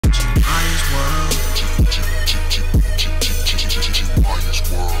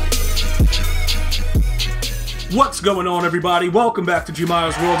What's going on, everybody? Welcome back to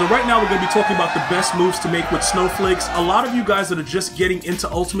GmiasWorld, and right now we're going to be talking about the best moves to make with Snowflakes. A lot of you guys that are just getting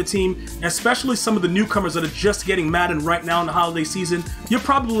into Ultimate Team, especially some of the newcomers that are just getting Madden right now in the holiday season, you're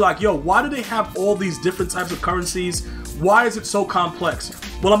probably like, yo, why do they have all these different types of currencies? Why is it so complex?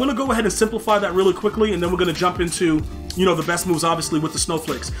 Well, I'm going to go ahead and simplify that really quickly, and then we're going to jump into, you know, the best moves, obviously, with the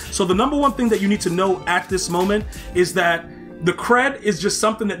Snowflakes. So the number one thing that you need to know at this moment is that the cred is just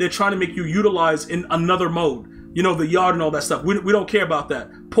something that they're trying to make you utilize in another mode. You know, the yard and all that stuff. We don't care about that.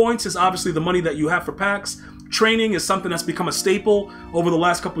 Points is obviously the money that you have for packs. Training is something that's become a staple over the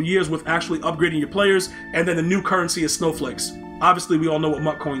last couple of years with actually upgrading your players. And then the new currency is Snowflakes. Obviously, we all know what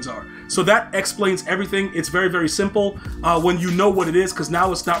MUT coins are. So that explains everything. It's very, very simple when you know what it is, because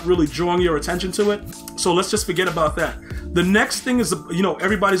now it's not really drawing your attention to it. So let's just forget about that. The next thing is, you know,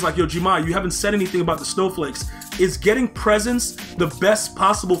 everybody's like, yo, Gmi, you haven't said anything about the Snowflakes. Is getting presents the best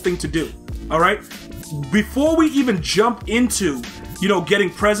possible thing to do? All right? Before we even jump into, you know, getting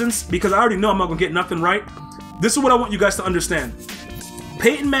presents, because I already know I'm not gonna get nothing right, this is what I want you guys to understand.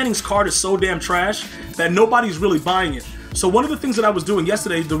 Peyton Manning's card is so damn trash that nobody's really buying it. So one of the things that I was doing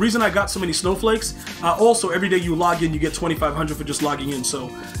yesterday, the reason I got so many Snowflakes, also every day you log in, you get 2,500 for just logging in.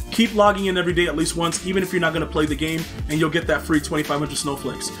 So keep logging in every day at least once, even if you're not gonna play the game, and you'll get that free 2,500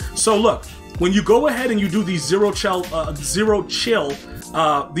 Snowflakes. So look, when you go ahead and you do these zero chill,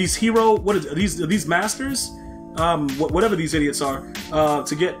 these hero, what is these masters, whatever these idiots are,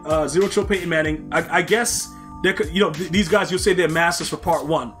 to get zero chill Peyton Manning, I guess they could, you know, these guys, you'll say they're masters for part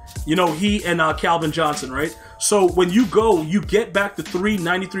one. You know, he and Calvin Johnson, right? So when you go, you get back the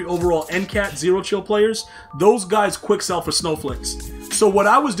 393 overall NCAT zero chill players. Those guys quick sell for Snowflakes. So what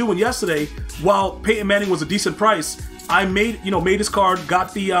I was doing yesterday, while Peyton Manning was a decent price, I made his card,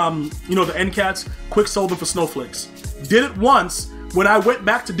 got the, you know, the NCATs, quick sold them for Snowflakes. Did it once. When I went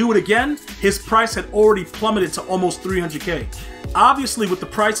back to do it again, his price had already plummeted to almost 300K. Obviously, with the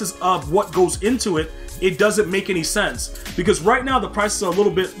prices of what goes into it, it doesn't make any sense. Because right now, the prices are a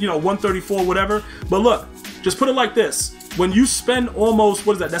little bit, you know, 134, whatever. But look, just put it like this. When you spend almost,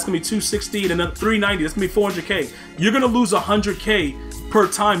 what is that? That's going to be 260 and another 390. That's going to be 400K. You're going to lose 100K per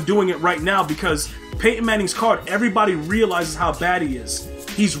time doing it right now because Peyton Manning's card, everybody realizes how bad he is.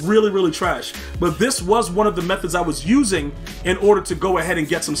 He's really, really trash. But this was one of the methods I was using in order to go ahead and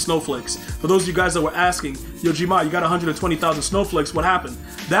get some Snowflakes. For those of you guys that were asking, yo, Gmi, you got 120,000 Snowflakes, what happened?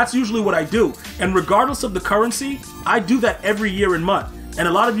 That's usually what I do. And regardless of the currency, I do that every year in MUT. And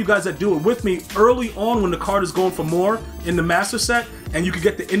a lot of you guys that do it with me early on when the card is going for more in the master set and you can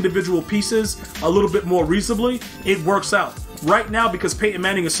get the individual pieces a little bit more reasonably, it works out. Right now, because Peyton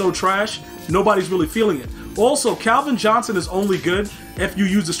Manning is so trash, nobody's really feeling it. Also, Calvin Johnson is only good if you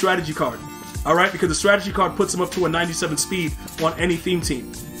use the strategy card. All right, because the strategy card puts him up to a 97 speed on any theme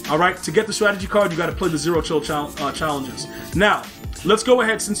team. All right, to get the strategy card, you got to play the zero chill challenges. Now, let's go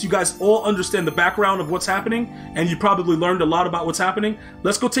ahead, since you guys all understand the background of what's happening, and you probably learned a lot about what's happening,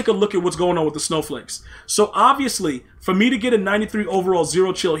 let's go take a look at what's going on with the Snowflakes. So obviously, for me to get a 93 overall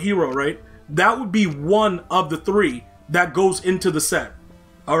zero chill hero, right, that would be one of the three that goes into the set.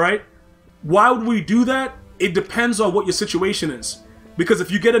 All right, why would we do that? It depends on what your situation is. Because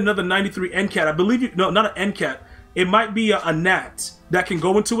if you get another 93 NCAT, I believe you, no, not an NCAT, it might be a NAT that can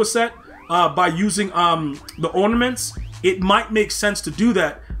go into a set by using the ornaments. It might make sense to do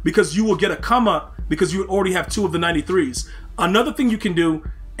that because you will get a come up because you already have two of the 93s. Another thing you can do,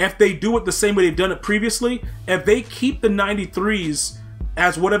 if they do it the same way they've done it previously, if they keep the 93s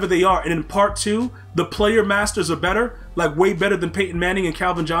as whatever they are, and in part two, the player masters are better, like way better than Peyton Manning and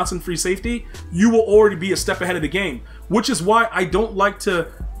Calvin Johnson free safety, you will already be a step ahead of the game. Which is why I don't like to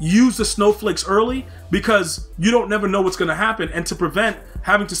use the Snowflakes early, because you don't never know what's going to happen. And to prevent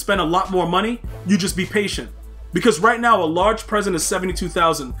having to spend a lot more money, you just be patient. Because right now, a large present is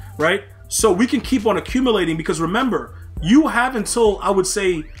 72,000, right? So we can keep on accumulating, because remember, you have until, I would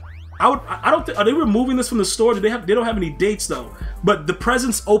say, I don't think, are they removing this from the store? They don't have any dates though. But the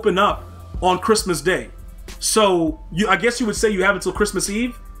presents open up on Christmas Day. So I guess you would say you have until Christmas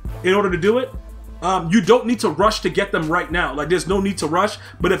Eve in order to do it. You don't need to rush to get them right now. Like, there's no need to rush.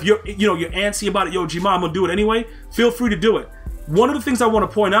 But if you're, you know, you're antsy about it, yo, Gmi, I'm gonna do it anyway, feel free to do it. One of the things I want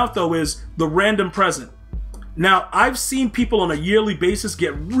to point out though is the random present. Now, I've seen people on a yearly basis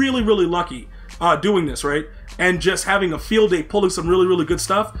get really, really lucky doing this, right? And just having a field day, pulling some really, really good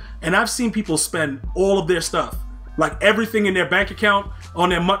stuff. And I've seen people spend all of their stuff, like everything in their bank account, on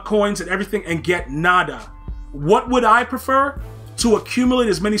their MUT coins and everything, and get nada. What would I prefer? To accumulate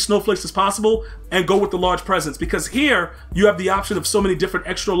as many Snowflakes as possible and go with the large presents, because here you have the option of so many different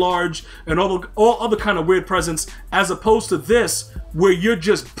extra large and all other kind of weird presents, as opposed to this where you're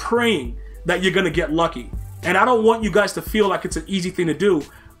just praying that you're gonna get lucky. And I don't want you guys to feel like it's an easy thing to do.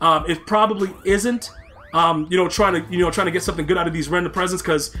 It probably isn't. Trying to get something good out of these random presents,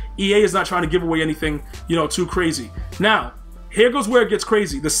 because EA is not trying to give away anything, too crazy. Now, here goes where it gets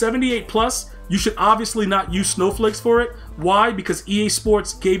crazy. The 78 plus, you should obviously not use Snowflakes for it. Why? Because EA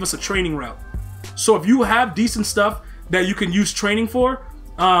Sports gave us a training route. So if you have decent stuff that you can use training for,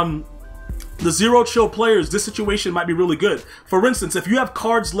 the zero chill players, this situation might be really good. For instance, if you have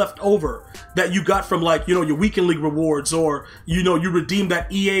cards left over that you got from, like, your weekend league rewards, or you redeem that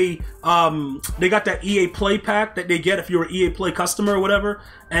EA, they got that EA Play pack that they get if you're an EA Play customer or whatever,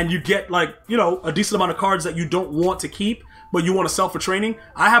 and you get, like, a decent amount of cards that you don't want to keep but you want to sell for training.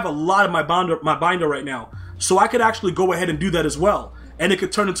 I have a lot of my binder right now, so I could actually go ahead and do that as well, and it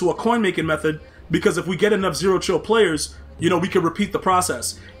could turn into a coin making method, because if we get enough zero chill players, we can repeat the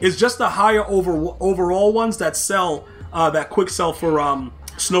process. It's just the higher overall ones that sell, that quick sell for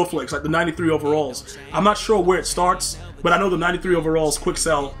Snowflakes, like the 93 overalls. I'm not sure where it starts, but I know the 93 overalls quick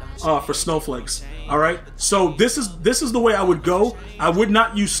sell for Snowflakes. All right, so this is the way I would go. I would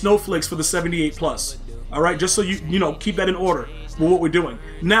not use Snowflakes for the 78 plus. All right, just so you keep that in order with what we're doing.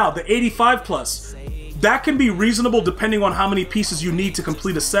 Now, the 85 plus, that can be reasonable depending on how many pieces you need to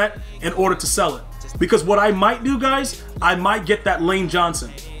complete a set in order to sell it. Because what I might do, guys, I might get that Lane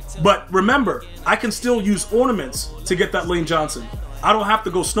Johnson. But remember, I can still use ornaments to get that Lane Johnson. I don't have to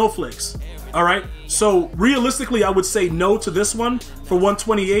go Snowflakes. All right, so realistically, I would say no to this one for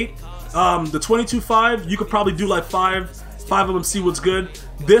 128. The 22.5, you could probably do like five of them, see what's good.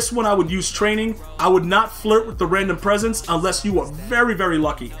 This one I would use training. I would not flirt with the random presents unless you are very, very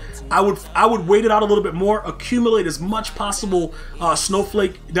lucky. I would wait it out a little bit more, accumulate as much possible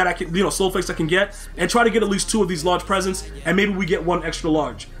snowflake that I can, snowflakes I can get, and try to get at least 2 of these large presents, and maybe we get 1 extra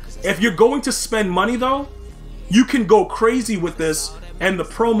large. If you're going to spend money though, you can go crazy with this and the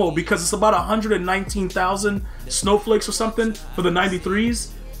promo, because it's about 119,000 snowflakes or something for the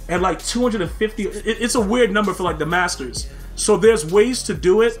 93s, and like 250. It's a weird number for like the masters. So there's ways to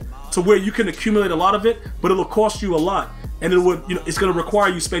do it to where you can accumulate a lot of it, but it'll cost you a lot, and it would, it's going to require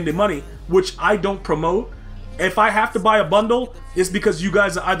you spending money, which I don't promote. If I have to buy a bundle, it's because you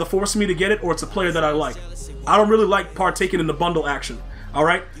guys are either forcing me to get it or it's a player that I like. I don't really like partaking in the bundle action. All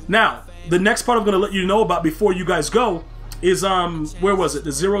right. Now, the next part I'm going to let you know about before you guys go is where was it?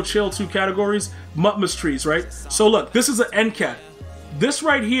 The zero chill 2 categories, Mutmas trees, right? So look, this is an end cap. This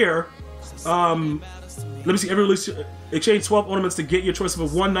right here, let me see. Every release, exchange 12 ornaments to get your choice of a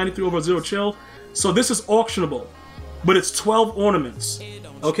 193 over 0 chill. So this is auctionable, but it's 12 ornaments.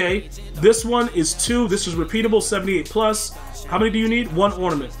 Okay, this one is 2. This is repeatable, 78 plus. How many do you need? 1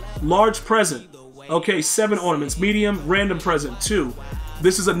 ornament. Large present. Okay, 7 ornaments. Medium, random present, 2.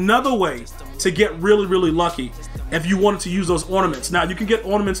 This is another way to get really, really lucky if you wanted to use those ornaments. Now, you can get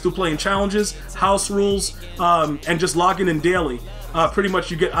ornaments through playing challenges, house rules, and just logging in daily. Pretty much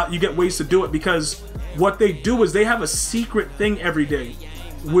you get ways to do it, because what they do is they have a secret thing every day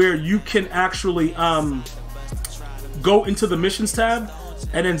where you can actually go into the missions tab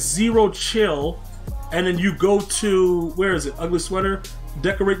and then zero chill, and then you go to, where is it? Ugly sweater,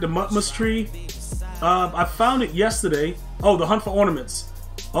 decorate the Mutmas tree. I found it yesterday. Oh, the hunt for ornaments.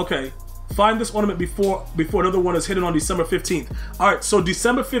 Okay, find this ornament before another one is hidden on December 15th. All right, so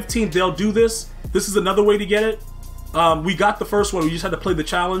December 15th they'll do this. This is another way to get it. We got the first one. We just had to play the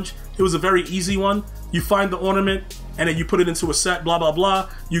challenge. It was a very easy one. You find the ornament and then you put it into a set, blah, blah, blah.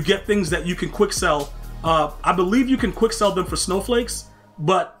 You get things that you can quick sell. I believe you can quick sell them for snowflakes,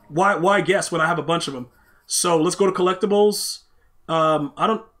 but why guess when I have a bunch of them? So let's go to collectibles. I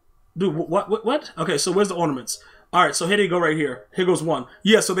don't do what? Okay, so where's the ornaments? All right, so here they go right here. Here goes one.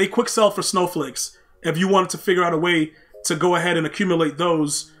 Yeah, so they quick sell for snowflakes. If you wanted to figure out a way to go ahead and accumulate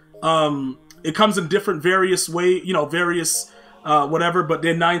those, it comes in different various whatever, but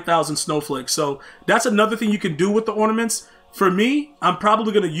they're 9,000 snowflakes. So that's another thing you can do with the ornaments. For me, I'm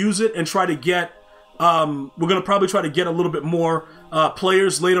probably going to use it and try to get, we're going to probably try to get a little bit more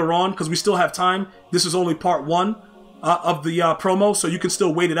players later on, because we still have time. This is only part 1 of the promo, so you can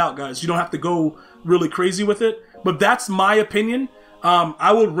still wait it out, guys. You don't have to go really crazy with it. But that's my opinion.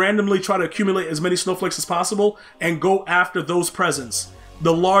 I would randomly try to accumulate as many snowflakes as possible and go after those presents,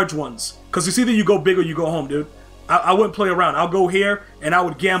 the large ones. Because it's either you go big or you go home, dude. I wouldn't play around. I'll go here and I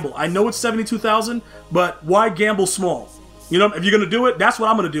would gamble. I know it's 72,000, but why gamble small? You know, if you're going to do it, that's what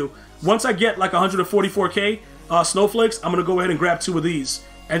I'm going to do. Once I get like 144k snowflakes, I'm going to go ahead and grab 2 of these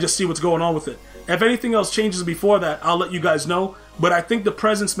and just see what's going on with it. If anything else changes before that, I'll let you guys know. But I think the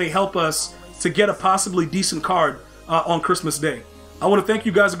presents may help us to get a possibly decent card on Christmas Day. I want to thank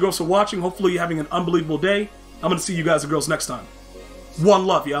you guys and girls for watching. Hopefully you're having an unbelievable day. I'm going to see you guys and girls next time. One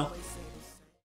love, y'all.